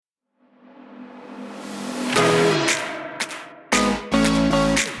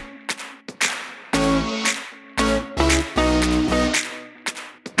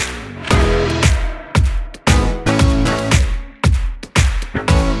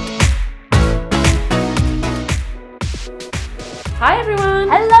Hi everyone!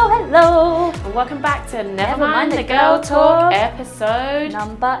 Hello! And welcome back to Never Mind the Girl Talk episode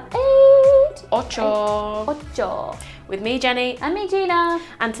number 8. Ocho. With me, Jenny. And me, Gina.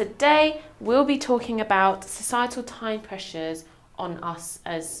 And today we'll be talking about societal time pressures on us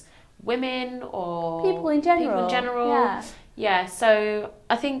as women or people in general. Yeah, so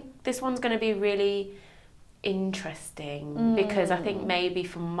I think this one's going to be really interesting because I think maybe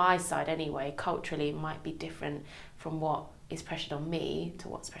from my side anyway, culturally it might be different from what is pressured on me to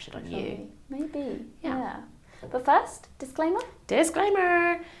what's pressured on you. Maybe. Yeah. But first, disclaimer.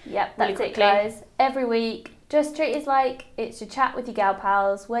 Yep, that's really it, guys. Every week, just treat it like it's your chat with your gal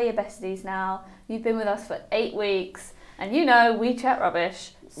pals. We're your besties now. You've been with us for 8 weeks, and you know we chat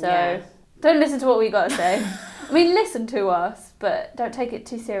rubbish. So don't listen to what we got to say. I mean, listen to us, but don't take it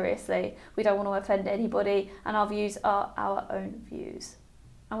too seriously. We don't want to offend anybody, and our views are our own views.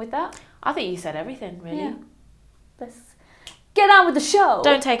 And with that, I think you said everything, really. Yeah. Let's get on with the show.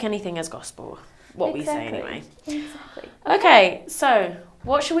 Don't take anything as gospel, we say anyway. Exactly. Okay, so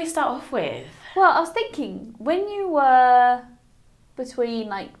what should we start off with? Well, I was thinking, when you were between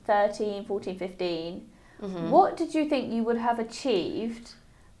like 13, 14, 15, what did you think you would have achieved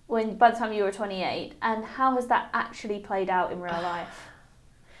by the time you were 28, and how has that actually played out in real life?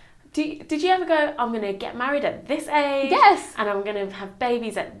 Did you ever go, I'm going to get married at this age? Yes. And I'm going to have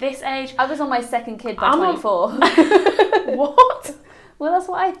babies at this age? I was on my second kid by 24. What? Well, that's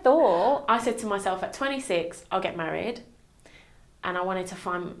what I thought. I said to myself, at 26, I'll get married. And I wanted to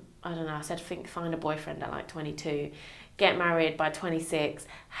find a boyfriend at like 22, get married by 26,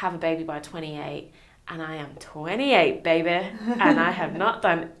 have a baby by 28. And I am 28, baby. And I have not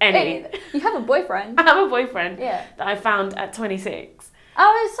done any. Hey, you have a boyfriend? I have a boyfriend that I found at 26.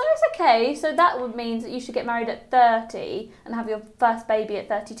 Oh, so it's okay. So that would mean that you should get married at 30 and have your first baby at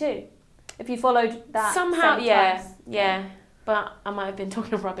 32. If you followed that somehow, same yeah. But I might have been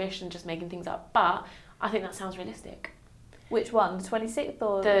talking rubbish and just making things up. But I think that sounds realistic. Which one, the 26th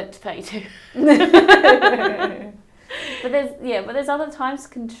or the 32? But there's other time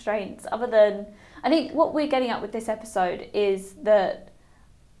constraints other than. I think what we're getting at with this episode is that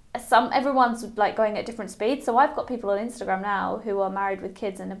everyone's like going at different speeds. So I've got people on Instagram now who are married with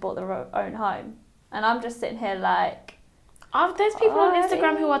kids and have bought their own home, and I'm just sitting here like. There's people on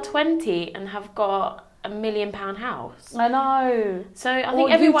Instagram who are 20 and have got £1 million house. I know. So I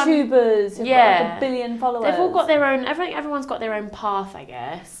think everyone. YouTubers who've got like 1 billion followers. They've all got their own. I think everyone's got their own path, I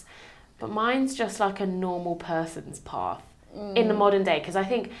guess. But mine's just like a normal person's path in the modern day, because I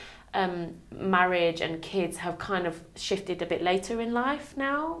think. Marriage and kids have kind of shifted a bit later in life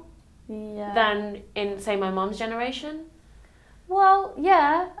now than in, say, my mum's generation. Well,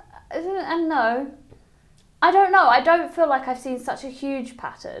 yeah, and no. I don't know. I don't feel like I've seen such a huge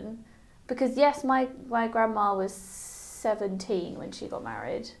pattern because, yes, my grandma was 17 when she got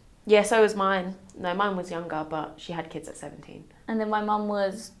married. Yeah, so was mine. No, mine was younger, but she had kids at 17. And then my mum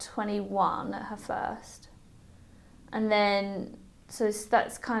was 21 at her first. And then... So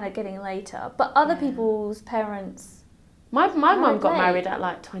that's kind of getting later. But other people's parents... My mum got married at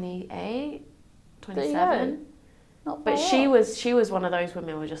like 28, 27. But she was one of those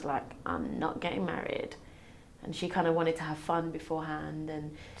women who were just like, I'm not getting married. And she kind of wanted to have fun beforehand.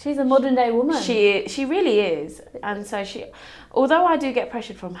 And she's a modern day woman. She really is. And so although I do get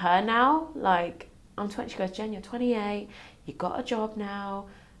pressured from her now, like I'm 20, she goes, Jen, you're 28, you got a job now,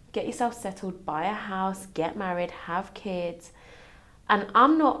 get yourself settled, buy a house, get married, have kids. And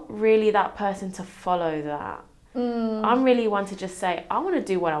I'm not really that person to follow that. I'm really one to just say, I want to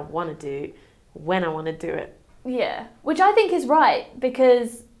do what I want to do when I want to do it. Yeah, which I think is right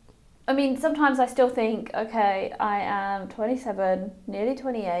because, I mean, sometimes I still think, okay, I am 27, nearly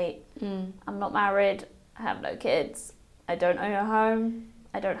 28. I'm not married. I have no kids. I don't own a home.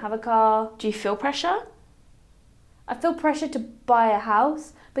 I don't have a car. Do you feel pressure? I feel pressure to buy a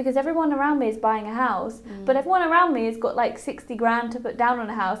house because everyone around me is buying a house, but everyone around me has got like 60 grand to put down on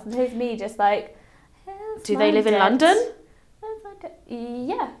a house, and here's me just like, do they live in London?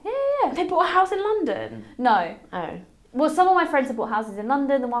 Yeah. They bought a house in London? No. Oh. Well, some of my friends have bought houses in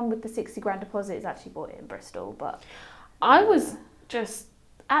London. The one with the 60 grand deposit is actually bought it in Bristol, but... I was just,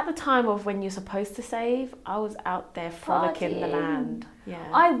 at the time of when you're supposed to save, I was out there frolicking the land. Yeah.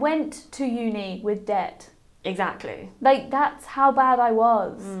 I went to uni with debt. Exactly. Like, that's how bad I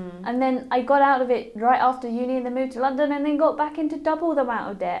was. And then I got out of it right after uni and then moved to London and then got back into double the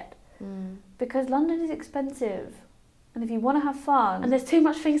amount of debt. Because London is expensive. And if you want to have fun... And there's too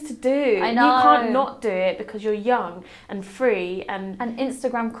much things to do. I know. You can't not do it because you're young and free and... And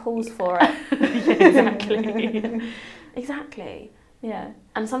Instagram calls for it. Yeah, exactly. Exactly. Yeah.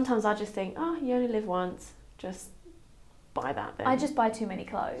 And sometimes I just think, you only live once. Just buy that then. I just buy too many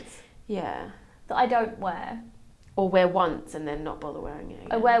clothes Yeah. that I don't wear. Or wear once and then not bother wearing it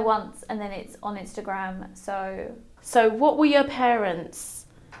again. I wear once and then it's on Instagram, so... So what were your parents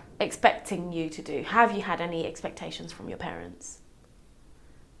expecting you to do? Have you had any expectations from your parents?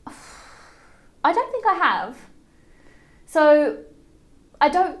 I don't think I have. So, I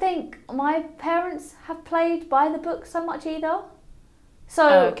don't think my parents have played by the book so much either. So,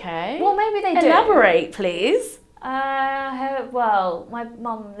 Okay. well, maybe they do. Elaborate, please. Well, my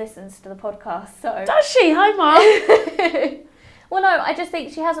mum listens to the podcast, so... Does she? Hi, Mum. Well, no, I just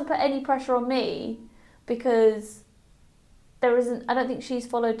think she hasn't put any pressure on me because there isn't... I don't think she's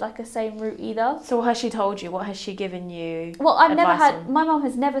followed, like, a same route either. So what has she told you? What has she given you? Well, I've never advice had... on? My mum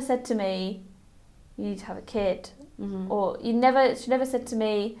has never said to me, you need to have a kid. Mm-hmm. Or she never said to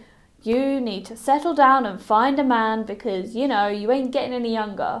me, you need to settle down and find a man because, you know, you ain't getting any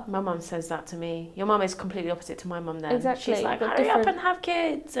younger. My mum says that to me. Your mum is completely opposite to my mum then. Exactly, She's like, but hurry up different. and have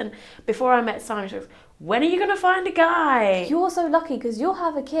kids. And before I met Simon, she was, when are you going to find a guy? You're so lucky because you'll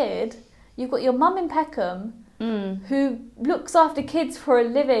have a kid. You've got your mum in Peckham who looks after kids for a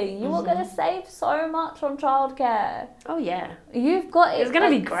living. You are going to save so much on childcare. Oh, yeah. You've got it. It's gonna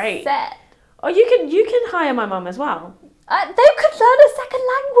be like, great. Set. Oh, you can hire my mum as well. They could learn a second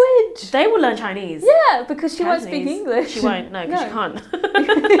language. They will learn Chinese. Yeah, because she won't speak Cantonese. English. She won't, no, because she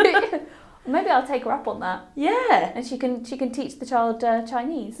can't. Maybe I'll take her up on that, Yeah. and she can teach the child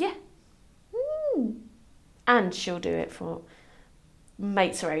Chinese. Yeah. And she'll do it for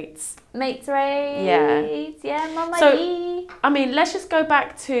mates rates. Mates rates. Yeah, mama. So, I mean, let's just go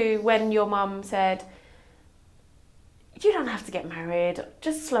back to when your mum said, you don't have to get married,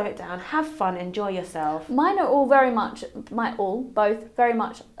 just slow it down, have fun, enjoy yourself. Mine are all both very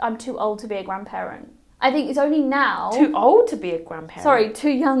much, I'm too old to be a grandparent. I think it's only now... Too old to be a grandparent. Sorry, too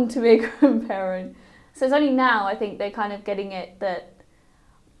young to be a grandparent. So it's only now I think they're kind of getting it that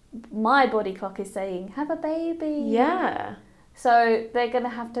my body clock is saying, have a baby. Yeah. So they're going to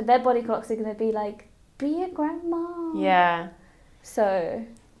have to, their body clocks are going to be like, be a grandma. Yeah. So...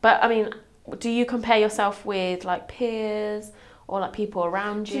 But, I mean, do you compare yourself with, like, peers or, like, people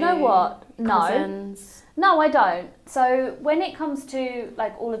around you? Do you know what? Cousins? No, I don't. So when it comes to,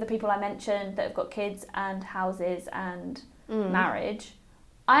 like, all of the people I mentioned that have got kids and houses and marriage,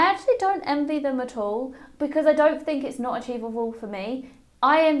 I actually don't envy them at all because I don't think it's not achievable for me.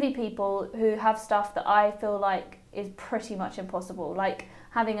 I envy people who have stuff that I feel like is pretty much impossible, like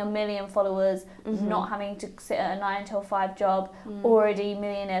having 1 million followers, not having to sit at a 9 till 5 job, already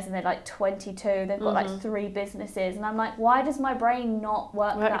millionaires and they're like 22, they've got like 3 businesses, and I'm like, why does my brain not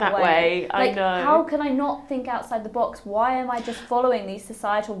work that way? I Like, know. how can I not think outside the box? Why am I just following these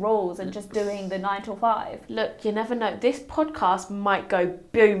societal rules and just doing the 9 till 5? Look, you never know. This podcast might go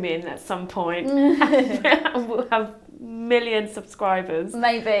booming at some point. We'll have million subscribers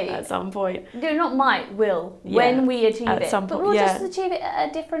Maybe. at some point. No, not might, will. Yeah, when we achieve at it. some But point, we'll yeah. just achieve it at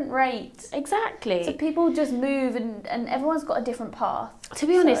a different rate. Exactly. So people just move and everyone's got a different path. To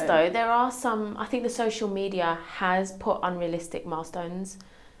be honest So- though, there are some, I think the social media has put unrealistic milestones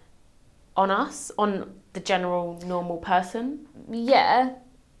on us, on the general normal person. Yeah.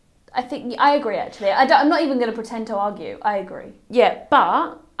 I agree actually. I'm not even going to pretend to argue. I agree. Yeah,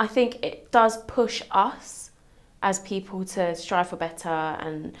 but I think it does push us as people to strive for better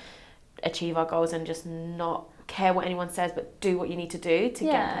and achieve our goals and just not care what anyone says, but do what you need to do to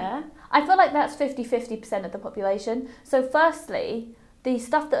get there. I feel like that's 50% of the population. So firstly, the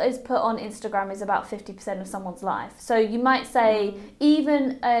stuff that is put on Instagram is about 50% of someone's life. So you might say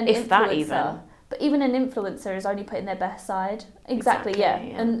even an If influencer, that even. but even an influencer is only putting their best side. Exactly. Yeah.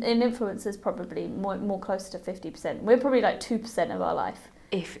 And an influencer is probably more close to 50%. We're probably like 2% of our life.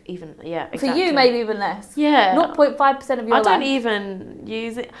 If even, yeah, exactly. For you, maybe even less. Yeah. 0.5% of your life. I don't even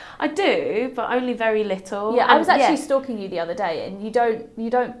use it. I do, but only very little. Yeah, I was And, actually stalking you the other day, and you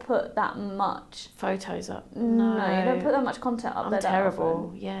don't put that much. photos up. No, you don't put that much content up I'm there. that terrible.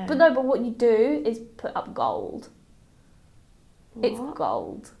 often. Yeah. But what you do is put up gold. It's What?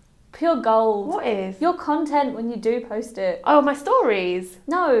 gold, pure gold. What is? Your content when you do post it? Oh, my stories.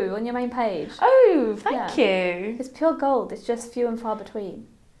 No, on your main page. Oh, thank you. It's pure gold. It's just few and far between.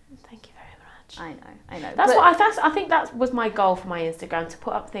 Thank you very much. I know. That's But- what I think that was my goal for my Instagram, to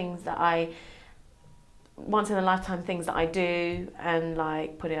put up things that I once in a lifetime things that I do and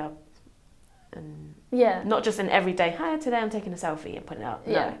like put it up, and Yeah. not just an everyday, hi, today I'm taking a selfie and put it up.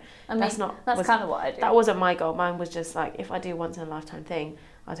 Yeah. No, I mean, that's not. that's was- kind of what I do. That wasn't my goal. Mine was just like, if I do once in a lifetime thing,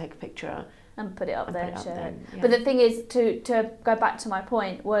 I'll take a picture. and put it up And there put it and up share there, it. yeah. But the thing is, to go back to my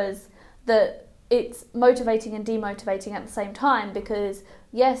point, was that it's motivating and demotivating at the same time, because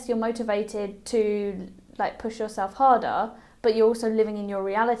yes, you're motivated to like push yourself harder, but you're also living in your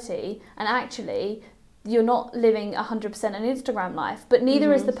reality, and actually you're not living 100% an Instagram life, but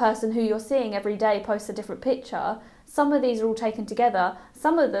neither is the person who you're seeing every day post a different picture. Some of these are all taken together.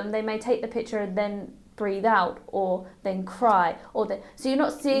 Some of them, they may take the picture and then breathe out, or then cry, so you're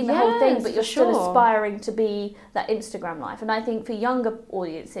not seeing the whole thing, but you're still aspiring to be that Instagram life. And I think for younger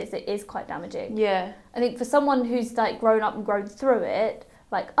audiences, it is quite damaging. Yeah. I think for someone who's like grown up and grown through it,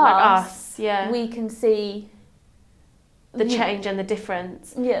 like us, yeah, we can see the change and the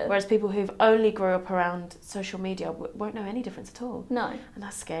difference. Yeah. Whereas people who've only grew up around social media won't know any difference at all. No. And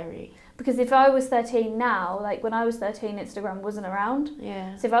that's scary. Because if I was 13 now, like when I was 13, Instagram wasn't around.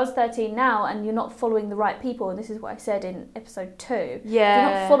 Yeah. So if I was 13 now and you're not following the right people, and this is what I said in episode 2, Yeah.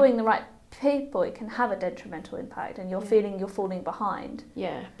 if you're not following the right people, it can have a detrimental impact, and you're feeling you're falling behind.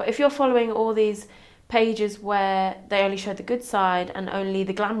 Yeah. But if you're following all these pages where they only show the good side and only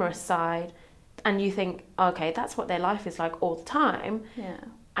the glamorous side, and you think, okay, that's what their life is like all the time,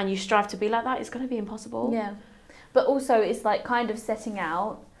 and you strive to be like that, it's going to be impossible. Yeah. But also it's like kind of setting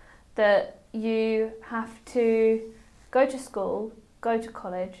out that you have to go to school, go to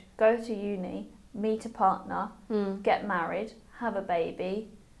college, go to uni, meet a partner, get married, have a baby,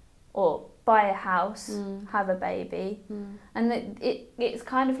 or buy a house, have a baby. And it's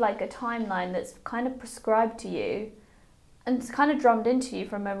kind of like a timeline that's kind of prescribed to you, and it's kind of drummed into you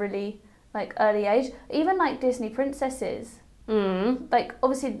from a really like early age. Even like Disney princesses, like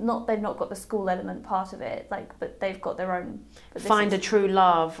obviously they've not got the school element part of it, like, but they've got their own. Find a true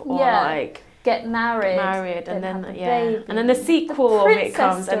love, or like get married, and then baby. and then the sequel of it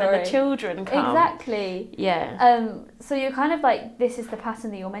comes, story. and then the children come. Exactly. Yeah. So you're kind of like, this is the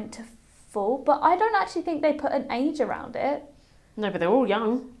pattern that you're meant to fall, but I don't actually think they put an age around it. No, but they're all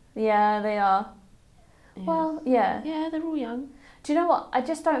young. Yeah, they are. Yeah. Well, yeah. Yeah, they're all young. Do you know what? I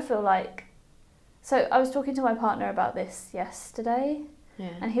just don't feel like... So I was talking to my partner about this yesterday,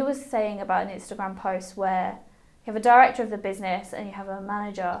 and he was saying about an Instagram post where you have a director of the business and you have a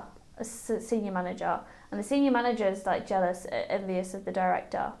manager, a senior manager, and the senior manager is like jealous, envious of the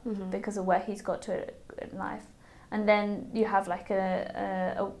director because of where he's got to in life. And then you have like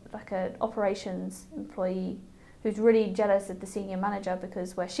a operations employee who's really jealous of the senior manager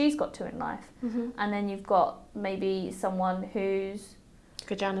because where she's got to in life. And then you've got maybe someone who's...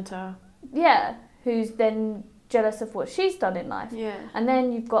 Like a janitor. Yeah, who's then jealous of what she's done in life. Yeah. And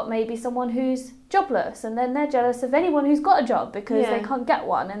then you've got maybe someone who's jobless, and then they're jealous of anyone who's got a job because they can't get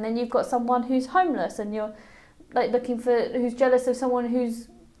one. And then you've got someone who's homeless, and you're like who's jealous of someone who's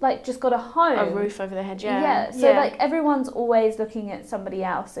like just got a home. A roof over their head, yeah. Yeah, so like everyone's always looking at somebody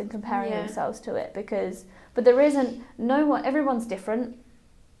else and comparing themselves to it but there isn't, everyone's different.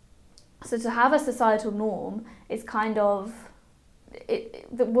 So to have a societal norm is kind of,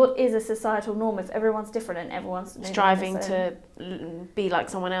 what is a societal norm if everyone's different and everyone's striving to be like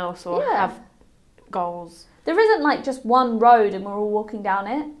someone else or have goals? There isn't like just one road and we're all walking down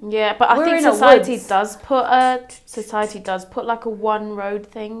it. Yeah, but I think society does put like a one road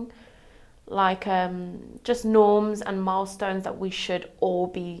thing, like just norms and milestones that we should all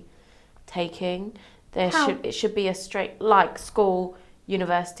be taking. It should be a straight, like school,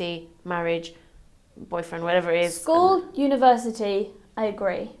 university, marriage, boyfriend, whatever it is. School, university, I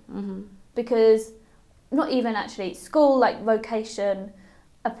agree. Because not even actually school, like vocation,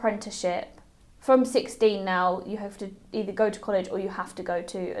 apprenticeship. From 16 now, you have to either go to college or you have to go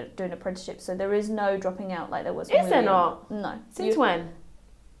to do an apprenticeship. So there is no dropping out like there was. Is there not? No. Since when?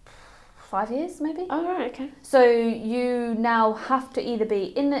 5 years, maybe. Oh, right, okay. So you now have to either be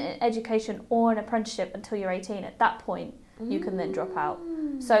in education or an apprenticeship until you're 18. At that point, you can then drop out.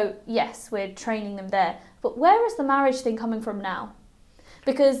 So yes, we're training them there. But where is the marriage thing coming from now?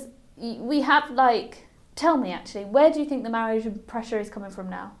 Because we have like... Tell me, actually, where do you think the marriage pressure is coming from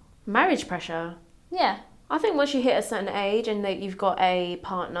now? Marriage pressure? Yeah. I think once you hit a certain age and that you've got a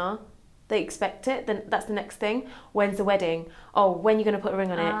partner, they expect it, then that's the next thing. When's the wedding? Oh, when are you going to put a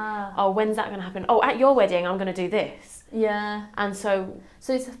ring on it? Oh, when's that going to happen? Oh, at your wedding, I'm going to do this. Yeah. And so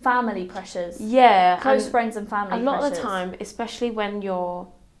it's family pressures. Yeah. Close friends and family pressures. A lot of the time, especially when you're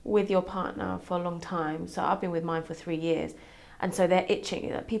with your partner for a long time. So I've been with mine for 3 years. And so they're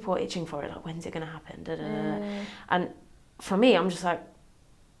itching, people are itching for it, like, when's it going to happen? Da, da, da. And for me, I'm just like,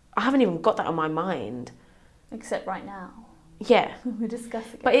 I haven't even got that on my mind. Except right now. Yeah. We're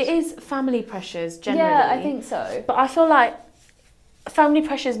discussing it. But it is family pressures, generally. Yeah, I think so. But I feel like family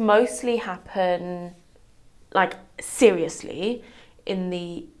pressures mostly happen, like, seriously, in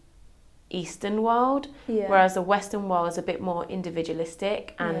the Eastern world, whereas the Western world is a bit more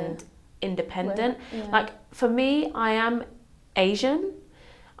individualistic and independent. Like, for me, I am Asian.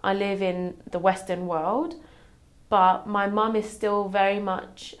 I live in the Western world, but my mum is still very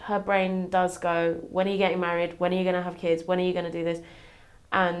much, her brain does go, when are you getting married? When are you going to have kids? When are you going to do this?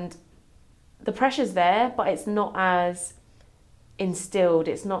 And the pressure's there, but it's not as instilled.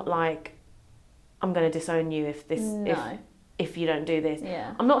 It's not like, I'm going to disown you if you don't do this.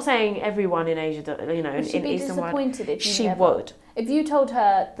 Yeah. I'm not saying everyone in Asia, Would she in be Eastern world. disappointed if you She never... would. If you told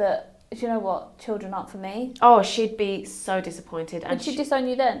her that, do you know what, children aren't for me? Oh, she'd be so disappointed. Would she disown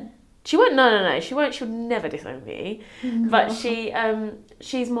you then? She won't. No. She won't. She'll never disown me. But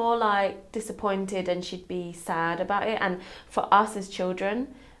she's more like disappointed, and she'd be sad about it. And for us as children,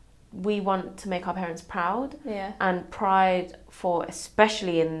 we want to make our parents proud. Yeah. And pride, for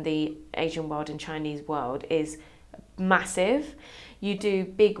especially in the Asian world and Chinese world, is massive. You do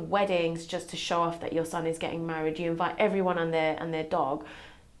big weddings just to show off that your son is getting married. You invite everyone and their dog,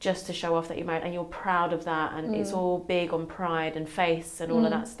 just to show off that you're married, and you're proud of that, and it's all big on pride and face and all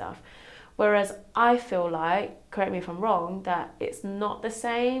of that stuff. Whereas I feel like, correct me if I'm wrong, that it's not the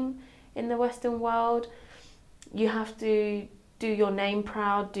same in the Western world. You have to do your name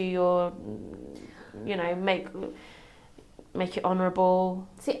proud, do your, make it honourable.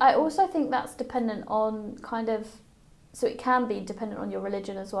 See, I also think that's dependent on so it can be dependent on your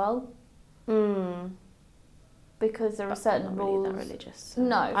religion as well. Because there are certain rules. Really that religious. So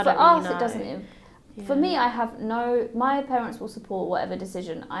no, I for don't us really it know. doesn't. For me, I have my parents will support whatever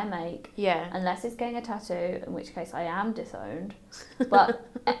decision I make. Yeah. Unless it's getting a tattoo, in which case I am disowned. But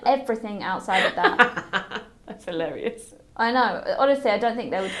everything outside of that. That's hilarious. I know. Honestly, I don't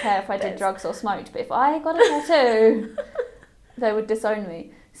think they would care if I did drugs or smoked. But if I got a tattoo, they would disown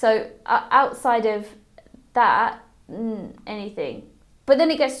me. So outside of that, anything. But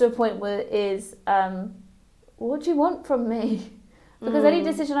then it gets to a point where it is, what do you want from me? Because any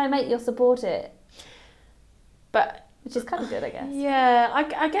decision I make, you'll support it. But which is kind of good, I guess. Yeah,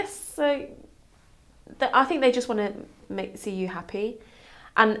 I guess so. I think they just want to see you happy.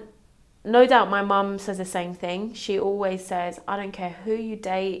 And no doubt my mum says the same thing. She always says, I don't care who you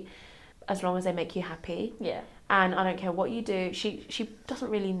date, as long as they make you happy. Yeah. And I don't care what you do. She doesn't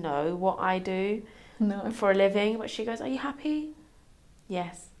really know what I do for a living, but she goes, are you happy?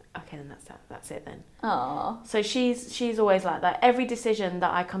 Yes. Okay, then that's it then. Aww. So she's always like that. Every decision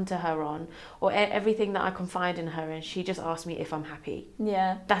that I come to her on, or everything that I confide in her in, she just asks me if I'm happy.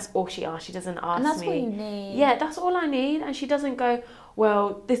 Yeah. That's all she asks. She doesn't ask me. And that's what you need. Yeah, that's all I need. And she doesn't go,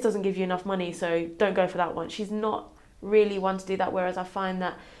 well, this doesn't give you enough money, so don't go for that one. She's not really one to do that. Whereas I find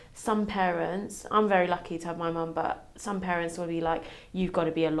that some parents, I'm very lucky to have my mum, but some parents will be like, you've got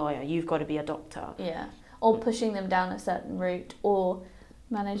to be a lawyer, you've got to be a doctor. Yeah. Or pushing them down a certain route, or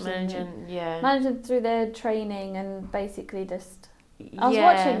managing them through their training, and basically just... I was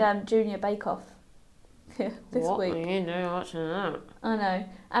watching Junior Bake Off this week. What are you doing watching that? I know.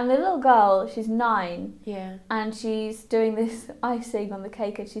 And the little girl, she's 9. Yeah. And she's doing this icing on the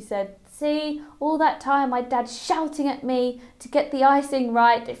cake, and she said, see, all that time my dad's shouting at me to get the icing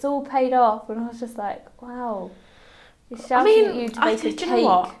right, it's all paid off. And I was just like, wow. He's shouting at you to make a cake. Do you know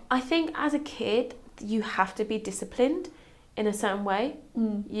what? I think as a kid, you have to be disciplined in a certain way.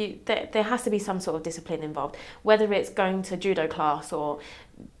 There has to be some sort of discipline involved, whether it's going to judo class or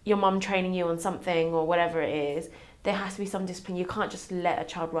your mum training you on something or whatever it is. There has to be some discipline. You can't just let a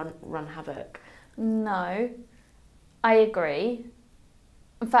child run havoc. No, I agree.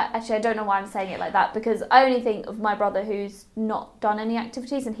 In fact, actually, I don't know why I'm saying it like that, because I only think of my brother who's not done any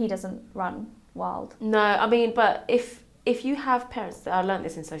activities and he doesn't run wild. No, I mean, but if you have parents, I learned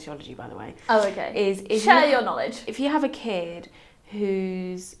this in sociology, by the way. Oh, okay. Is share your knowledge. If you have a kid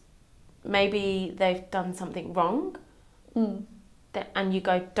who's maybe they've done something wrong, and you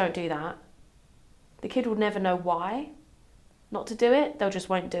go, don't do that, the kid will never know why not to do it. They'll just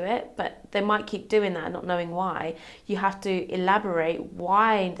won't do it, but they might keep doing that, not knowing why. You have to elaborate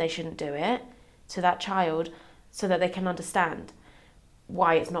why they shouldn't do it to that child, so that they can understand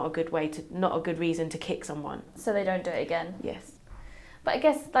why it's not a good reason to kick someone. So they don't do it again. Yes. But I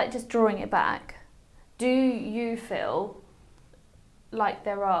guess, like, just drawing it back, do you feel like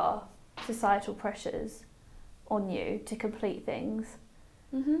there are societal pressures on you to complete things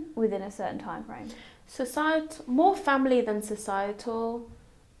within a certain time frame? More family than societal,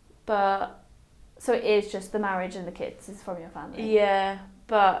 but... So it is just the marriage and the kids is from your family? Yeah,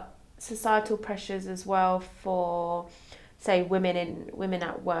 but societal pressures as well for... say women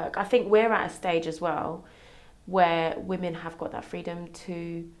at work. I think we're at a stage as well where women have got that freedom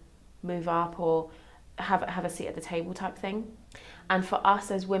to move up or have a seat at the table type thing. And for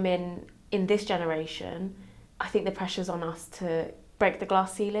us as women in this generation, I think the pressure's on us to break the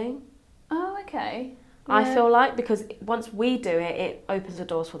glass ceiling. Oh, okay. I Yeah. feel like, because once we do it, it opens the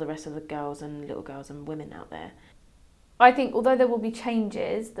doors for the rest of the girls and little girls and women out there. I think although there will be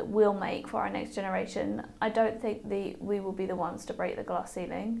changes that we'll make for our next generation, I don't think we will be the ones to break the glass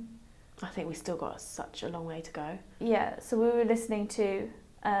ceiling. I think we still got such a long way to go. Yeah, so we were listening to,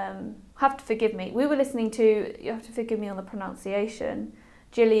 have to forgive me, we were listening to, you have to forgive me on the pronunciation,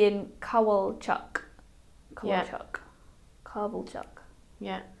 Gillian Kowalchuk. Yeah.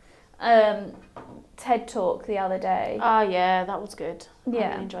 TED Talk the other day. Oh, yeah, that was good. I Yeah.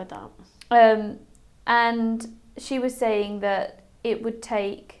 really enjoyed that. And she was saying that it would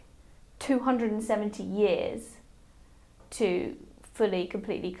take 270 years to fully,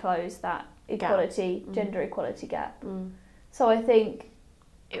 completely close that equality, gender equality gap. So I think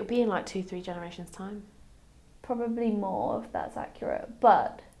It'll be in like 2-3 generations' time. probably more, if that's accurate.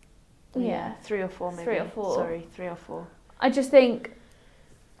 But yeah, 3 or 4 maybe. 3 or 4. Sorry, 3 or 4. I just think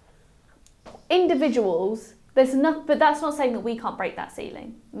individuals, there's enough, but that's not saying that we can't break that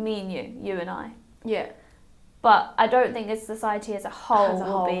ceiling. Me and you and I. Yeah. But I don't think as society as a whole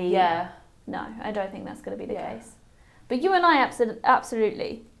will be. Yeah. No, I don't think that's going to be the case. But you and I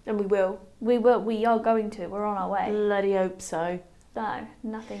absolutely. And we will. We will. We are going to. We're on our way. Bloody hope so. No,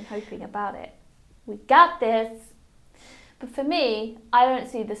 nothing hoping about it. We got this. But for me, I don't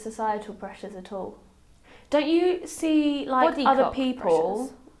see the societal pressures at all. Don't you see like Body other clock people?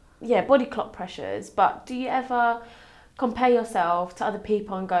 pressures. Yeah, body clock pressures. But do you ever compare yourself to other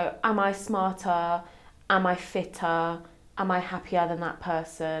people and go, am I smarter? Am I fitter? Am I happier than that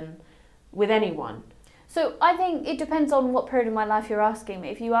person? With anyone? So I think it depends on what period of my life you're asking me.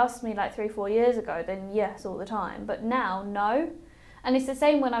 If you asked me like 3-4 years ago, then yes, all the time. But now, no. And it's the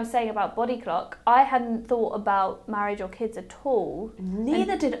same when I was saying about body clock. I hadn't thought about marriage or kids at all.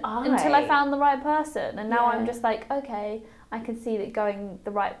 Neither did I. Until I found the right person. And now Yeah. I'm just like, okay, I can see that going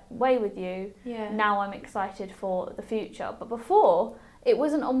the right way with you. Yeah. Now I'm excited for the future. But before, it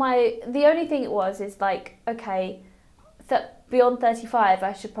wasn't on my... The only thing it was is like, okay, beyond 35,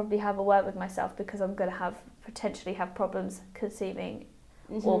 I should probably have a word with myself because I'm going to potentially have problems conceiving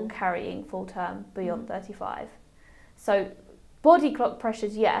or carrying full term beyond 35. So body clock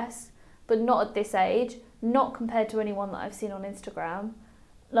pressures, yes, but not at this age, not compared to anyone that I've seen on Instagram.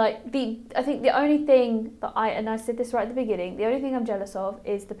 Like, I think the only thing that and I said this right at the beginning, the only thing I'm jealous of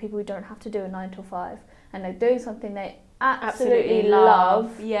is the people who don't have to do a 9 till 5 and they're doing something they absolutely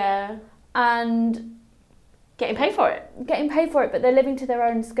love. Yeah. And getting paid for it. But they're living to their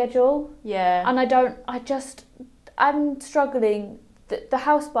own schedule. Yeah. And I'm struggling. The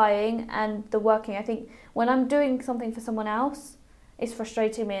house buying and the working, I think when I'm doing something for someone else, it's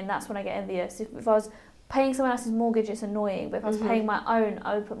frustrating me, and that's when I get envious. If I was paying someone else's mortgage, it's annoying, but if I was paying my own,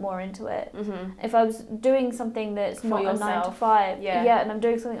 I would put more into it. If I was doing something that's not a 9 to 5, and I'm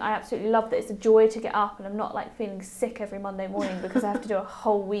doing something I absolutely love, that it's a joy to get up, and I'm not like feeling sick every Monday morning because I have to do a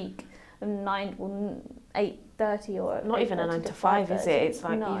whole week of 8:30 or not even a 9 to 5, is it? It's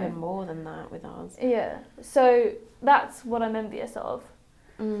like no. even more than that with ours. Yeah. So that's what I'm envious of.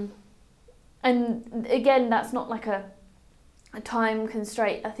 And again, that's not like a time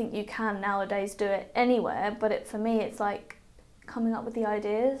constraint. I think you can nowadays do it anywhere, but for me, it's like coming up with the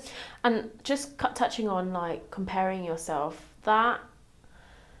ideas. And just touching on like comparing yourself, that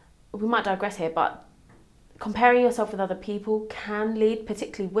we might digress here, but comparing yourself with other people can lead,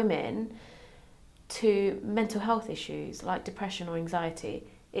 particularly women, to mental health issues like depression or anxiety.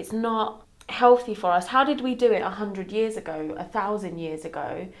 It's not healthy for us. How did we do it 100 years ago, 1,000 years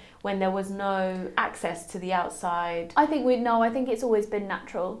ago, when there was no access to the outside? I think it's always been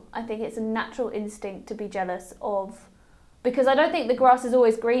natural. I think it's a natural instinct to be jealous of, because I don't think the grass is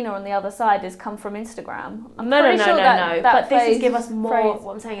always greener on the other side has come from Instagram. No. But this has given us more, phrase.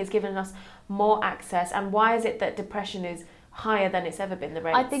 what I'm saying is given us more access. And why is it that depression is higher than it's ever been, the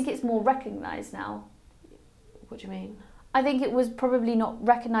rates? I think it's more recognised now. What do you mean? I think it was probably not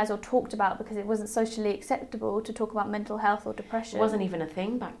recognised or talked about because it wasn't socially acceptable to talk about mental health or depression. It wasn't even a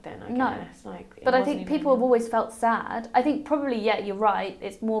thing back then, I guess. But I think people have always felt sad. I think probably, you're right,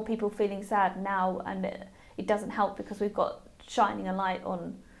 it's more people feeling sad now, and it doesn't help because we've got shining a light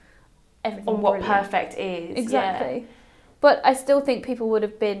on everything. On what brilliant. perfect is. Exactly. Yeah. But I still think people would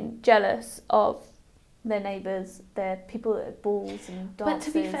have been jealous of their neighbours, their people at balls and dances. But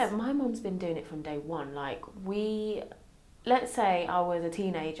to be fair, my mum's been doing it from day one. Like, let's say I was a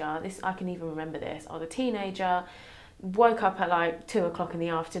teenager, I can even remember this, I was a teenager, woke up at like 2 o'clock in the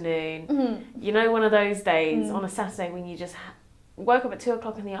afternoon, you know, one of those days on a Saturday when you just woke up at 2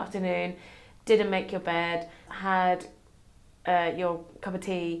 o'clock in the afternoon, didn't make your bed, had your cup of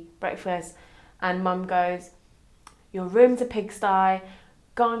tea, breakfast, and mum goes, your room's a pigsty,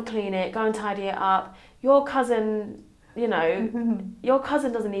 go and clean it, go and tidy it up, your cousin, your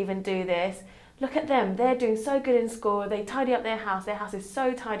cousin doesn't even do this. Look at them, they're doing so good in school, they tidy up their house is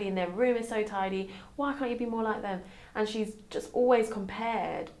so tidy and their room is so tidy, why can't you be more like them? And she's just always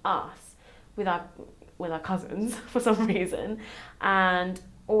compared us with our cousins for some reason, and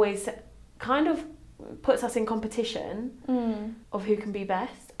always kind of puts us in competition of who can be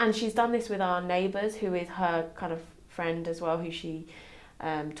best. And she's done this with our neighbours, who is her kind of friend as well, who she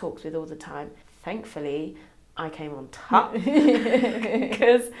talks with all the time. Thankfully, I came on top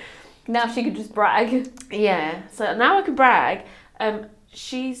because now she could just brag. Yeah, so now I can brag.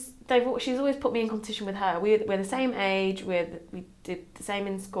 She's always put me in competition with her. We're the same age. We did the same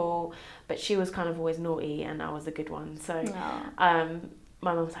in school, but she was kind of always naughty, and I was the good one. So,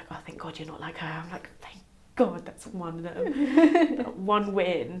 my mum's like, "Oh, thank God you're not like her." I'm like, "Thank God, that's one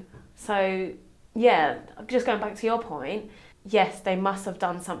win." So, yeah, just going back to your point, yes, they must have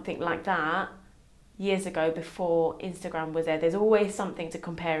done something like that years ago before Instagram was there. There's always something to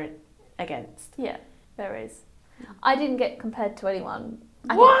compare it against. Yeah, there is. I didn't get compared to anyone.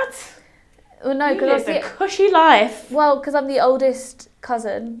 Well, no, because I was a cushy life. Well, because I'm the oldest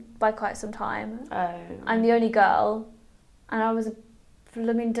cousin by quite some time. Oh. I'm the only girl, and I was a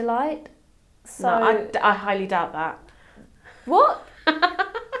blooming delight. So no, I highly doubt that. What?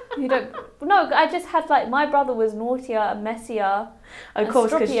 You don't? No, I just had my brother was naughtier and messier. Of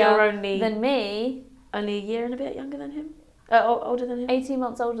course, because you're only than me. Only a year and a bit younger than him. Older than him. 18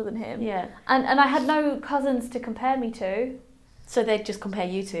 months older than him. Yeah. And I had no cousins to compare me to. So they'd just compare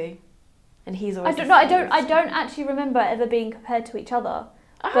you two, and he's always. I don't actually remember ever being compared to each other.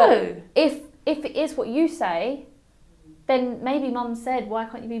 Oh. But if it is what you say, then maybe Mum said, "Why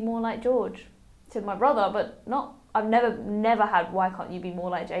can't you be more like George?" to my brother, but not. I've never had, "Why can't you be more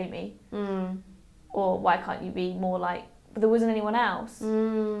like Jamie?" Or "Why can't you be more like?" But there wasn't anyone else.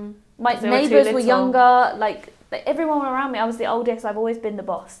 My neighbours were younger. Like everyone around me, I was the oldest. I've always been the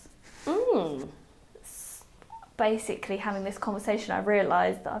boss. Basically, having this conversation, I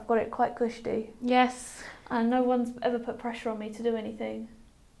realised that I've got it quite cushy. Yes. And no one's ever put pressure on me to do anything.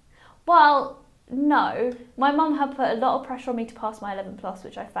 Well, no. My mum had put a lot of pressure on me to pass my 11 plus,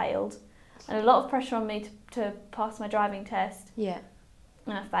 which I failed. And a lot of pressure on me to pass my driving test. Yeah.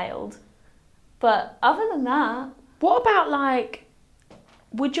 And I failed. But other than that... What about,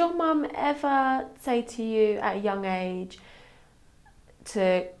 would your mum ever say to you at a young age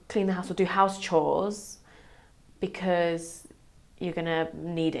to clean the house or do house chores because you're going to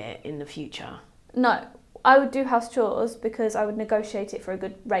need it in the future? No. I would do house chores because I would negotiate it for a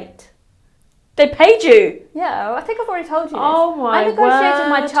good rate. They paid you? Yeah, I think I've already told you this. Oh my I negotiated word.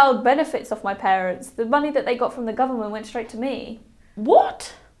 my child benefits off my parents. The money that they got from the government went straight to me.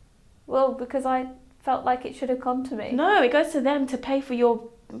 What? Well, because I felt like it should have gone to me. No, it goes to them to pay for your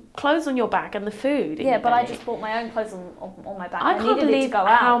clothes on your back and the food. Yeah, but I just bought my own clothes on my back. I can't needed believe it to go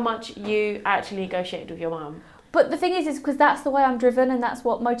out. how much you actually negotiated with your mum. But the thing is because that's the way I'm driven and that's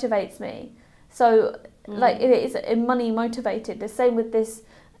what motivates me. So, it is money motivated. The same with this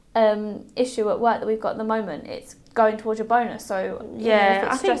issue at work that we've got at the moment. It's going towards your bonus. So, if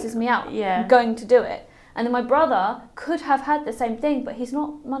it stresses me out, I'm going to do it. And then my brother could have had the same thing, but he's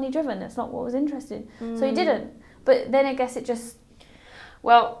not money driven. That's not what was interested. So he didn't. But then I guess it just...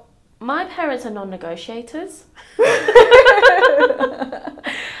 Well, my parents are non-negotiators.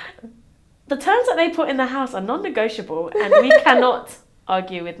 The terms that they put in the house are non-negotiable, and we cannot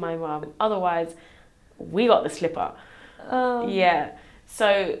argue with my mum. Otherwise, we got the slipper. Yeah.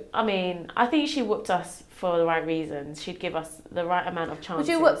 So, I think she whooped us for the right reasons. She'd give us the right amount of chances.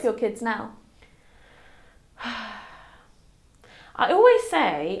 Would you whoop your kids now? I always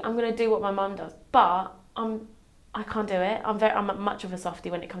say I'm going to do what my mum does, but I can't do it. I'm much of a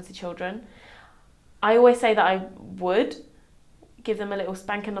softie when it comes to children. I always say that I would give them a little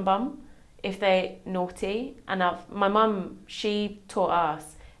spank in the bum if they're naughty. And my mum, she taught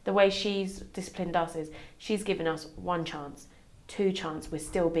us, the way she's disciplined us is she's given us 1 chance, 2 chances, we're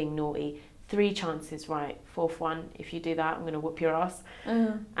still being naughty, 3 chances, right, 4th one, if you do that, I'm going to whoop your ass.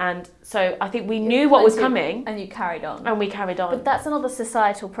 And so I think we knew what was coming. And you carried on. And we carried on. But that's another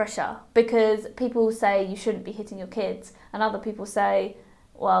societal pressure, because people say you shouldn't be hitting your kids, and other people say,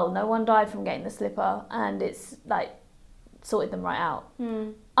 well, no one died from getting the slipper, and it's sorted them right out.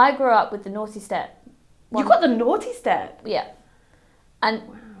 I grew up with the naughty step. You got the naughty step? Yeah.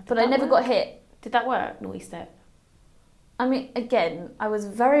 But I never got hit. Did that work, naughty step? Again, I was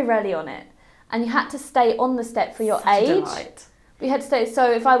very rarely on it. And you had to stay on the step for your age. A delight. We had to stay.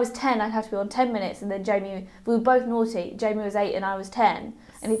 So if I was 10, I'd have to be on 10 minutes. And then Jamie, we were both naughty. Jamie was 8 and I was 10.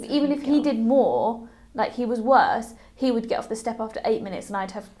 And even if he did more, he was worse, he would get off the step after 8 minutes and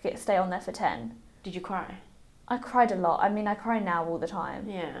I'd have to stay on there for 10. Did you cry? I cried a lot. I mean, I cry now all the time.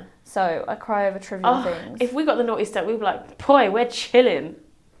 Yeah. So I cry over trivial things. If we got the naughty step, we'd be like, boy, we're chilling.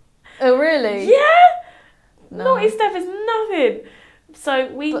 Oh, really? Yeah. No. Naughty step is nothing.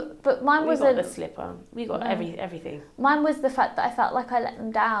 So But mine we wasn't. got the slipper. We got everything. Mine was the fact that I felt like I let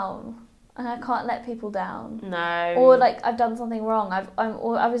them down, and I can't let people down. No. Or like I've done something wrong.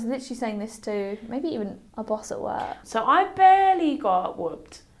 I was literally saying this to maybe even a boss at work. So I barely got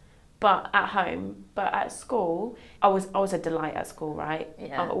whooped, but at home, but at school, I was a delight at school, right?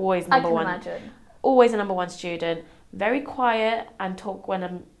 Yeah. I'm always I number can one. imagine. Always a number one student. Very quiet and talk when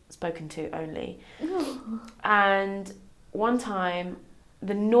I'm spoken to only. And one time,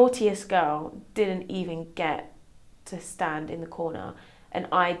 the naughtiest girl didn't even get to stand in the corner, and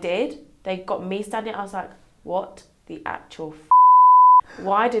I did. They got me standing. I was like, what the actual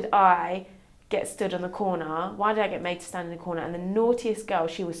why did I get stood on the corner? Why did I get made to stand in the corner? And the naughtiest girl,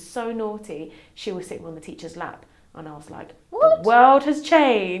 she was so naughty, she was sitting on the teacher's lap. And I was like, What? the world has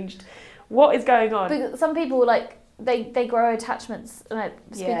changed. What is going on? Because some people, like, they grow attachments, like,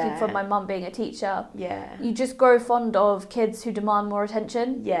 speaking Yeah. from my mum being a teacher, Yeah. you just grow fond of kids who demand more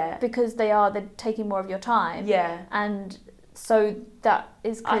attention. Yeah. Because they're taking more of your time. Yeah. And so that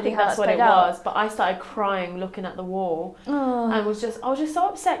is I clearly think how that's what played it out. was. But I started crying looking at the wall. Oh. I was just so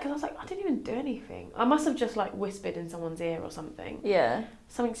upset because I was like, I didn't even do anything. I must have just like whispered in someone's ear or something. Yeah.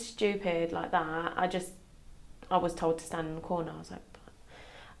 Something stupid like that. I was told to stand in the corner. I was like,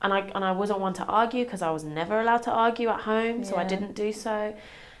 and I wasn't one to argue because I was never allowed to argue at home, so I Yeah. didn't do so.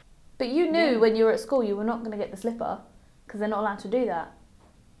 But you knew Yeah. when you were at school you were not going to get the slipper because they're not allowed to do that.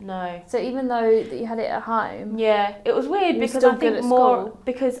 No. So even though that you had it at home, Yeah, it was weird You were because still I think good at more school.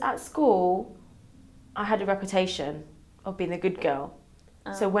 because at school I had a reputation of being a good girl.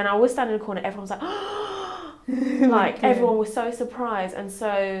 So when I was standing in the corner, everyone was like, like everyone was so surprised. And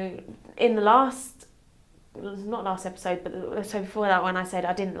so in the not last episode, but the episode before that, when I said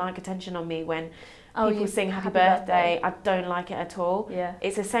I didn't like attention on me when people sing happy birthday, I don't like it at all. Yeah.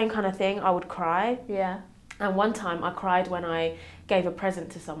 It's the same kind of thing. I would cry. Yeah. And one time I cried when I gave a present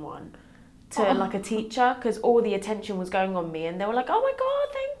to someone, to like a teacher, because all the attention was going on me, and they were like, "Oh my god,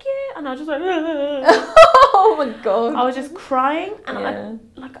 thank you," and I was just like, Oh my god. I was just crying, and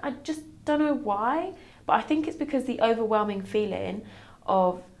Yeah. I just don't know why, but I think it's because the overwhelming feeling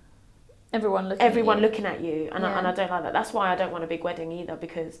of Everyone looking at you, and Yeah. I don't like that. That's why I don't want a big wedding either,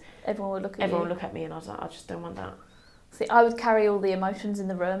 because Everyone would look at everyone you. would look at me, and I was like, I just don't want that. See, I would carry all the emotions in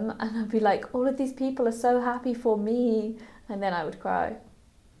the room, and I'd be like, all of these people are so happy for me, and then I would cry.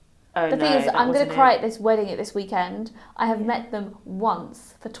 Oh, The no, thing is, that I'm going wasn't to cry it. at this wedding at this weekend. I have met them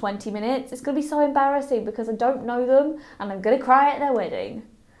once for 20 minutes. It's going to be so embarrassing because I don't know them, and I'm going to cry at their wedding.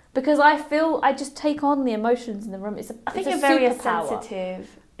 Because I just take on the emotions in the room. I think it's you're a very superpower.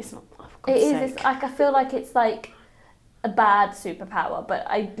 sensitive. It's not. Oh, for It God's is. sake. It's like I feel like it's like a bad superpower, but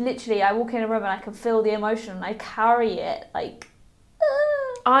I walk in a room and I can feel the emotion and I carry it like.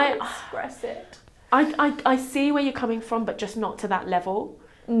 I express it. I see where you're coming from, but just not to that level.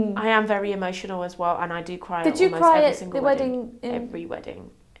 I am very emotional as well, and I do cry. Did at you almost cry every at single the wedding? Every wedding.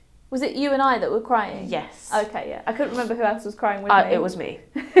 Was it you and I that were crying? Yes. Okay, yeah. I couldn't remember who else was crying with me. It was me.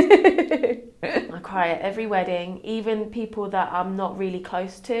 I cry at every wedding, even people that I'm not really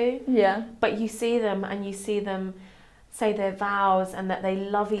close to. Yeah. But you see them say their vows and that they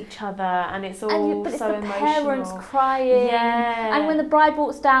love each other, and it's all But it's so the emotional. parents crying. Yeah. And when the bride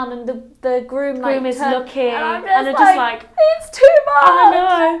walks down and the groom is looking, and and I'm they're just like, it's too much. I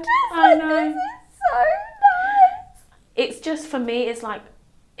know, I know. This is so nice. It's just, for me, it's like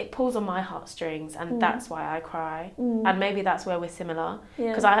it pulls on my heartstrings, and that's why I cry. And maybe that's where we're similar,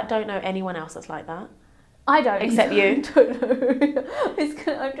 because I don't know anyone else that's like that. I don't. Except either. you. I don't know.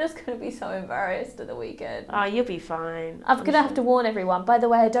 I'm just going to be so embarrassed at the weekend. Oh, you'll be fine. I'm going to have to warn everyone. By the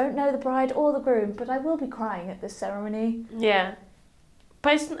way, I don't know the bride or the groom, but I will be crying at this ceremony. Yeah.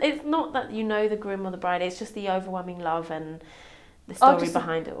 But it's not that you know the groom or the bride, it's just the overwhelming love and the story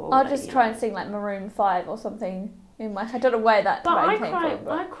behind it all. I'll just try and sing like Maroon 5 or something in my... I don't know where that But came from.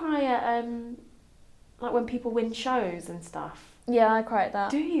 I cry at like when people win shows and stuff. Yeah, I cry at that.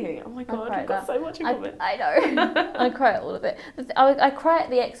 Do you? Oh my god, cry we've at got that. so much in common. I know. I cry at all of it. I cry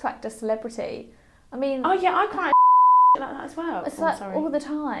at the X Factor celebrity. I mean... Oh yeah, I cry at like that as well. It's Oh, like sorry. all the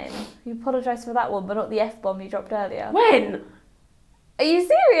time. You apologise for that one, but not the F-bomb you dropped earlier. When? Are you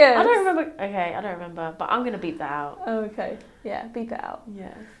serious? I don't remember. Okay, I don't remember, but I'm gonna beep that out. Oh, okay. Yeah, beep it out.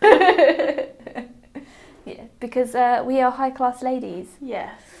 Yeah. Yeah, because we are high-class ladies.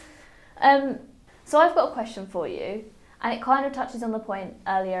 Yes. So I've got a question for you, and it kind of touches on the point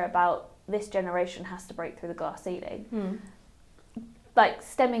earlier about this generation has to break through the glass ceiling. Like,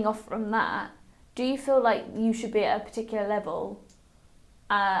 stemming off from that, Do you feel like you should be at a particular level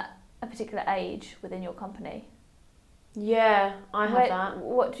at a particular age within your company? Yeah, I have that.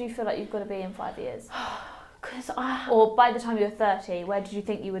 What do you feel like you've got to be in 5 years? Or by the time you're 30, where did you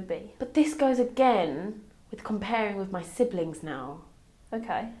think you would be? But this goes again with comparing with my siblings now.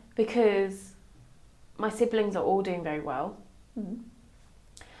 Okay. Because my siblings are all doing very well. Mm.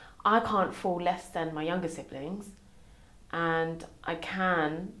 I can't fall less than my younger siblings. And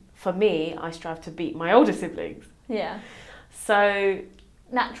for me, I strive to beat my older siblings. Yeah. So...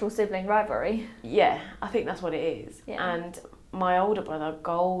 natural sibling rivalry. Yeah, I think that's what it is. Yeah. And my older brother,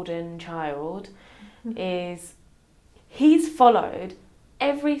 golden child, he's followed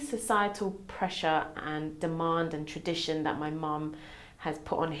every societal pressure and demand and tradition that my mum has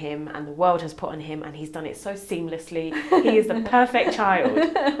put on him and the world has put on him, and he's done it so seamlessly. He is the perfect child,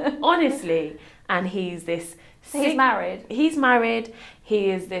 honestly. And he's this... he's married? He's married. He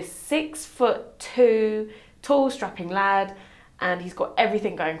is this 6'2", tall, strapping lad, and he's got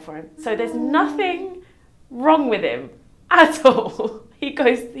everything going for him. So there's nothing wrong with him at all. He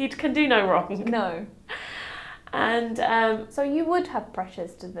can do no wrong. No. And so you would have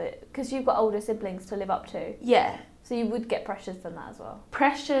pressures because you've got older siblings to live up to. Yeah. So you would get pressures from that as well.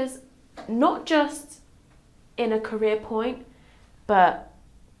 Pressures, not just in a career point, but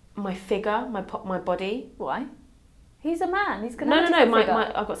my figure, my body. Why? He's a man. He's gonna. No.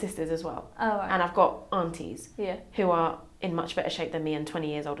 I've got sisters as well. Oh, right. And I've got aunties. Yeah. Who are in much better shape than me and 20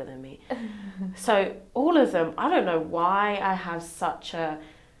 years older than me. So all of them, I don't know why I have such a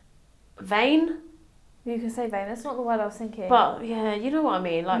vain. You can say vain. That's not the word I was thinking. But yeah, you know what I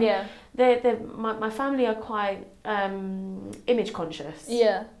mean. Like, yeah. My family are quite image conscious.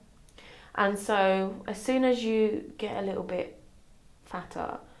 Yeah. And so as soon as you get a little bit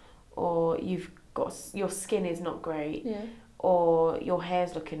fatter, or your skin is not great, yeah, or your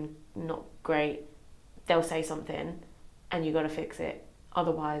hair's looking not great, they'll say something, and you got to fix it.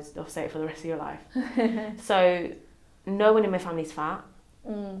 Otherwise, they'll say it for the rest of your life. So no one in my family's fat.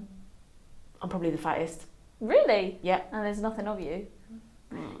 Mm. I'm probably the fattest. Really? Yeah. And there's nothing of you.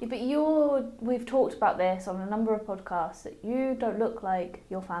 Yeah, but we've talked about this on a number of podcasts, that you don't look like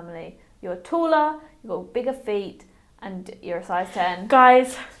your family. You're taller, you've got bigger feet, and you're a size 10.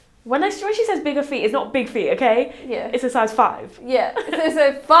 Guys, when she says bigger feet, it's not big feet, okay? Yeah. It's a size 5. Yeah,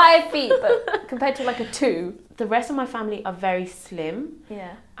 so 5 feet, but compared to like a 2. The rest of my family are very slim.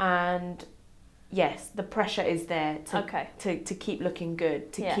 Yeah. And yes, the pressure is there to keep looking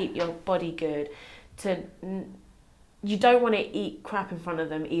good, to keep your body good. You don't want to eat crap in front of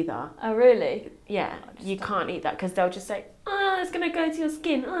them either. Oh, really? Yeah, you can't eat that because they'll just say, it's going to go to your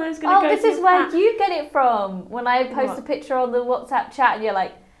skin. It's going to go to your this is where fat. you get it from. When I post a picture on the WhatsApp chat and you're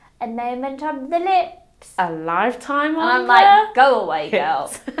like, a moment on the lips. A lifetime on And I'm like, go away,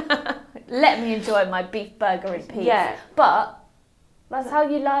 girl. Let me enjoy my beef burger in peace. Yeah. But that's how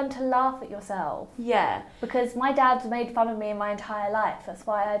you learn to laugh at yourself. Yeah. Because my dad's made fun of me my entire life. That's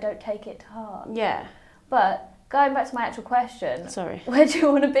why I don't take it to heart. Yeah. But going back to my actual question. Sorry. Where do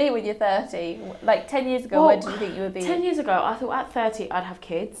you want to be when you're 30? Like 10 years ago, where did you think you would be? 10 years ago, I thought at 30 I'd have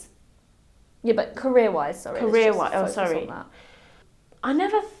kids. Yeah, but career-wise, sorry. Career-wise, sorry. I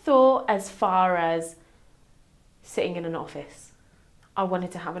never thought as far as sitting in an office. I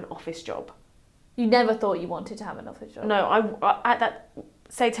wanted to have an office job. You never thought you wanted to have an office job? No, I at that,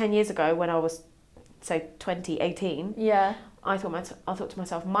 say 10 years ago when I was, say 18. Yeah. I thought to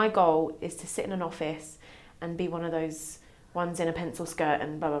myself, my goal is to sit in an office and be one of those ones in a pencil skirt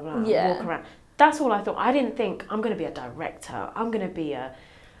and blah, blah, blah, yeah. walk around. That's all I thought. I didn't think I'm going to be a director. I'm going to be a,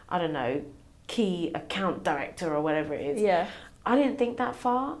 I don't know, key account director or whatever it is. Yeah. I didn't think that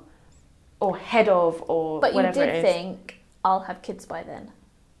far. Or head of or but whatever it is. But you did think, I'll have kids by then.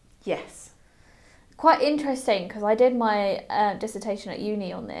 Yes. Quite interesting, because I did my dissertation at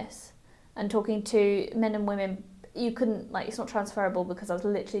uni on this, and talking to men and women, you couldn't, like, it's not transferable because I was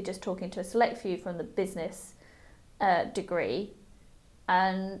literally just talking to a select few from the business degree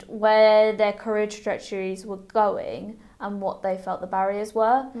and where their career trajectories were going and what they felt the barriers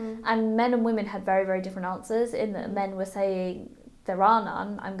were. And men and women had very, very different answers, in that men were saying, there are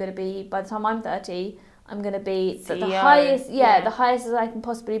none, I'm going to be, by the time I'm 30, I'm going to be the highest, the highest as I can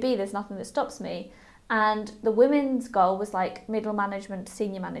possibly be, there's nothing that stops me. And the women's goal was like middle management,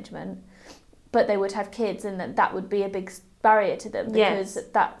 senior management, but they would have kids, and that would be a big barrier to them, because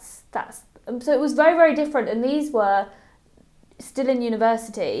that's so it was very, very different. And these were still in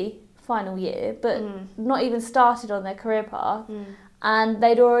university, final year, but not even started on their career path, and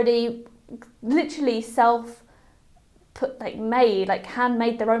they'd already literally self-put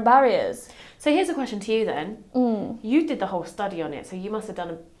handmade their own barriers. So here's a question to you then. You did the whole study on it, so you must have done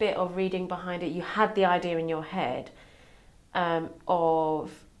a bit of reading behind it. You had the idea in your head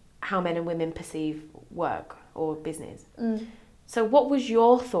of how men and women perceive work or business. So what was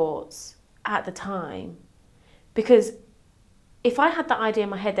your thoughts at the time? Because if I had that idea in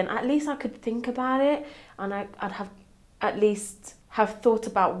my head, then at least I could think about it, and I'd have at least have thought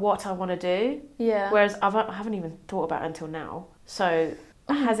about what I want to do. Yeah. Whereas I haven't even thought about it until now. So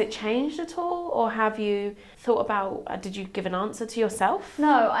has it changed at all, or have you thought about, did you give an answer to yourself?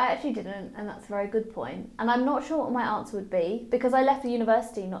 No, I actually didn't, and that's a very good point. And I'm not sure what my answer would be, because I left the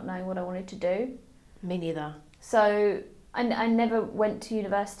university not knowing what I wanted to do. Me neither. So I never went to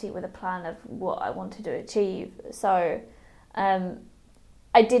university with a plan of what I wanted to achieve. So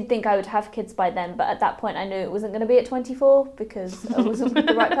I did think I would have kids by then, but at that point I knew it wasn't going to be at 24 because I wasn't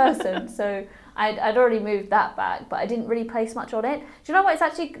the right person. So I'd already moved that back, but I didn't really place much on it. Do you know what? It's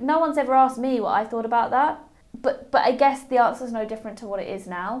actually, no one's ever asked me what I thought about that. But I guess the answer's no different to what it is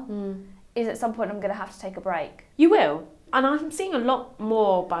now. Is at some point I'm going to have to take a break. You will. And I'm seeing a lot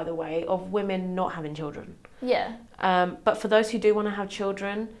more, by the way, of women not having children. Yeah. But for those who do want to have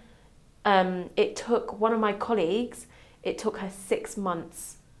children, it took one of my colleagues, it took her 6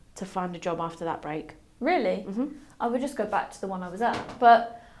 months to find a job after that break. Really? I would just go back to the one I was at.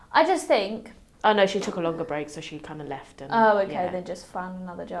 But I just think... Oh no, she took a longer break, so she kind of left. And, then just found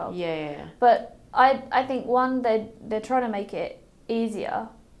another job. Yeah. But I think, one, they're trying to make it easier.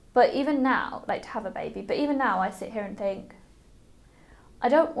 But even now, like to have a baby, but even now I sit here and think, I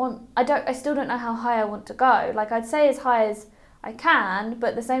still don't know how high I want to go. Like, I'd say as high as I can, but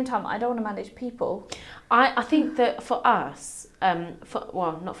at the same time, I don't want to manage people. I think that for us, not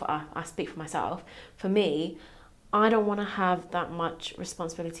for us, I speak for myself, for me, I don't want to have that much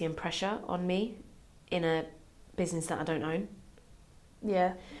responsibility and pressure on me in a business that I don't own.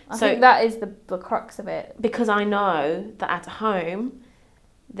 Yeah, I think that is the crux of it. Because I know that at home,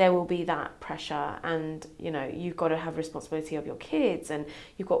 there will be that pressure, and you've got to have responsibility of your kids, and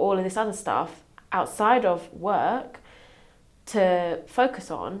you've got all of this other stuff outside of work to focus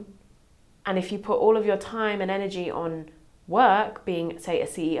on. And if you put all of your time and energy on work, being, say, a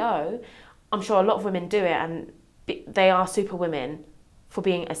CEO, I'm sure a lot of women do it, and they are super women for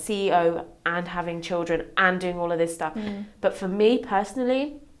being a CEO and having children and doing all of this stuff. But for me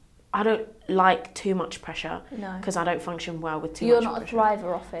personally, I don't like too much pressure. No. Because I don't function well with too much pressure. You're not a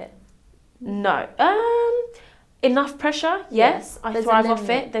thriver off it? No. Enough pressure, yes. I thrive off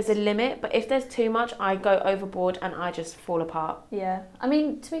it. There's a limit. But if there's too much, I go overboard and I just fall apart. Yeah. I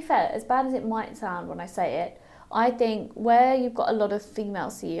mean, to be fair, as bad as it might sound when I say it, I think where you've got a lot of female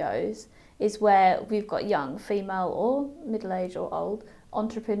CEOs is where we've got young, female or middle-aged or old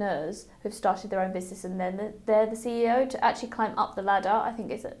entrepreneurs who've started their own business, and then they're the CEO. To actually climb up the ladder, I think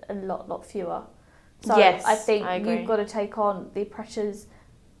it's a lot fewer. So yes, I think you've got to take on the pressures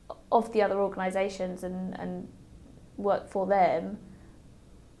of the other organisations and work for them,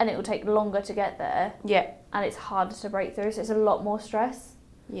 and it will take longer to get there. Yeah. And it's harder to break through, so it's a lot more stress.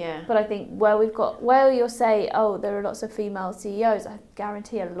 Yeah. But I think where you'll say, oh, there are lots of female CEOs, I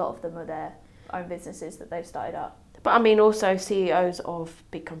guarantee a lot of them are their own businesses that they've started up. But I mean, also CEOs of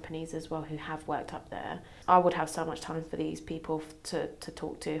big companies as well who have worked up there. I would have so much time for these people to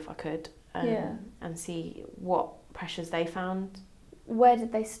talk to if I could, and see what pressures they found. Where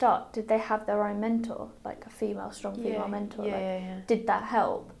did they start? Did they have their own mentor, like a strong female mentor? Yeah. Did that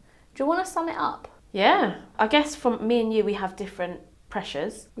help? Do you want to sum it up? Yeah. I guess from me and you, we have different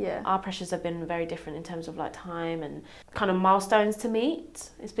pressures. Yeah. Our pressures have been very different in terms of like time and kind of milestones to meet.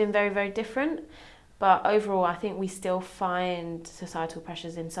 It's been very, very different. But overall, I think we still find societal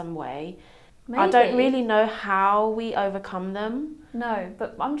pressures in some way. Maybe. I don't really know how we overcome them. No,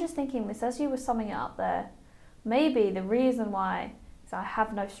 but I'm just thinking this, as you were summing it up there, maybe the reason why is I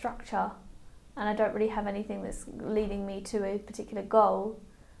have no structure and I don't really have anything that's leading me to a particular goal.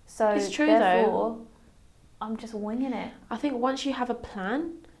 So it's true, therefore, though. I'm just winging it. I think once you have a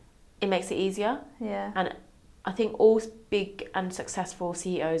plan, it makes it easier. Yeah. And I think all big and successful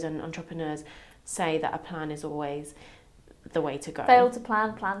CEOs and entrepreneurs say that a plan is always the way to go. Fail to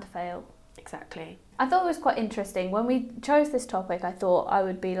plan, plan to fail. Exactly. I thought it was quite interesting. When we chose this topic, I thought I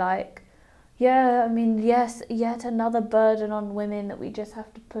would be like, yeah, I mean, yes, yet another burden on women that we just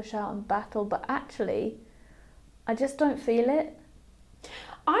have to push out and battle. But actually, I just don't feel it.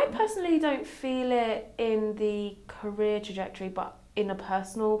 I personally don't feel it in the career trajectory, but in a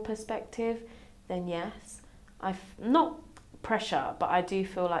personal perspective, then yes. Not pressure, but I do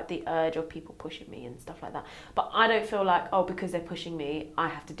feel like the urge of people pushing me and stuff like that. But I don't feel like, because they're pushing me, I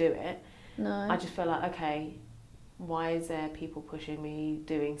have to do it. No. I just feel like, okay, why is there people pushing me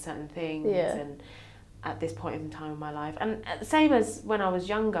doing certain things? Yeah. And at this point in time in my life, and same as when I was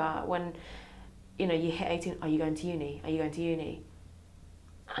younger, when you hit 18, are you going to uni? Are you going to uni?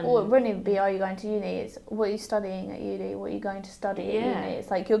 And Well, it wouldn't even be, are you going to uni? It's, what are you studying at uni? What are you going to study at Yeah. uni?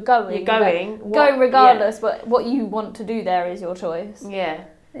 It's like you're going. Going regardless, but what you want to do there is your choice. Yeah.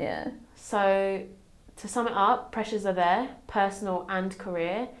 Yeah. So, to sum it up, pressures are there, personal and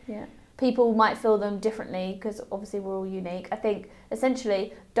career. Yeah. People might feel them differently because obviously we're all unique. I think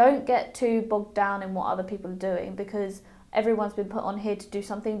essentially don't get too bogged down in what other people are doing because everyone's been put on here to do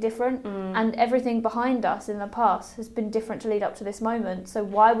something different and everything behind us in the past has been different to lead up to this moment. So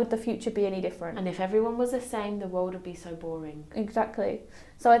why would the future be any different? And if everyone was the same, the world would be so boring. Exactly.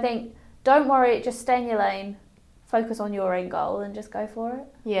 So I think don't worry, just stay in your lane, focus on your end goal and just go for it.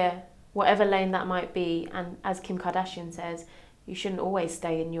 Yeah, whatever lane that might be. And as Kim Kardashian says, you shouldn't always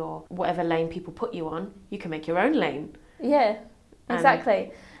stay in your whatever lane people put you on. You can make your own lane. Yeah,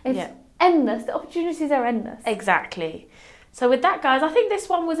 exactly. It's endless. The opportunities are endless. Exactly. So with that, guys, I think this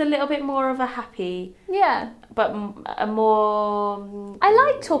one was a little bit more of a happy, but a more... I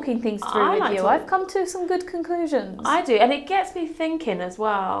like talking things through with you. I've come to some good conclusions. I do, and it gets me thinking as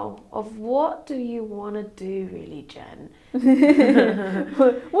well of what do you want to do really, Jen?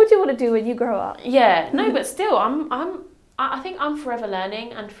 What do you want to do when you grow up? Yeah, no, but still, I think I'm forever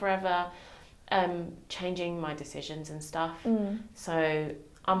learning and forever changing my decisions and stuff. So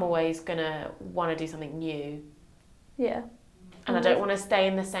I'm always gonna want to do something new. Yeah. And I don't want to stay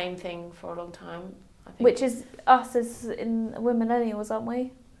in the same thing for a long time. I think. Which is us we're millennials, aren't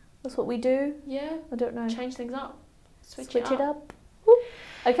we? That's what we do. Yeah. I don't know. Change things up. Switch it it up. up.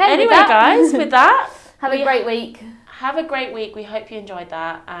 Okay. Anyway, guys, with that, have a great week. Have a great week. We hope you enjoyed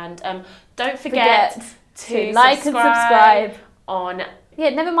that, and don't forget to like and subscribe on. Yeah,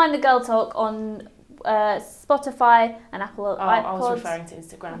 Never Mind the Girl Talk on Spotify and Apple iPods. I was referring to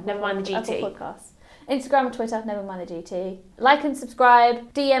Instagram. Never mind the GT. Apple Podcasts. Instagram and Twitter, Never Mind the GT. Like and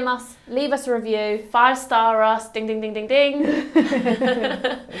subscribe, DM us, leave us a review. 5-star us, ding, ding, ding, ding, ding.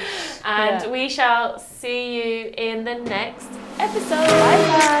 And we shall see you in the next episode.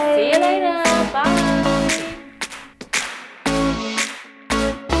 Bye-bye. See you later. Bye.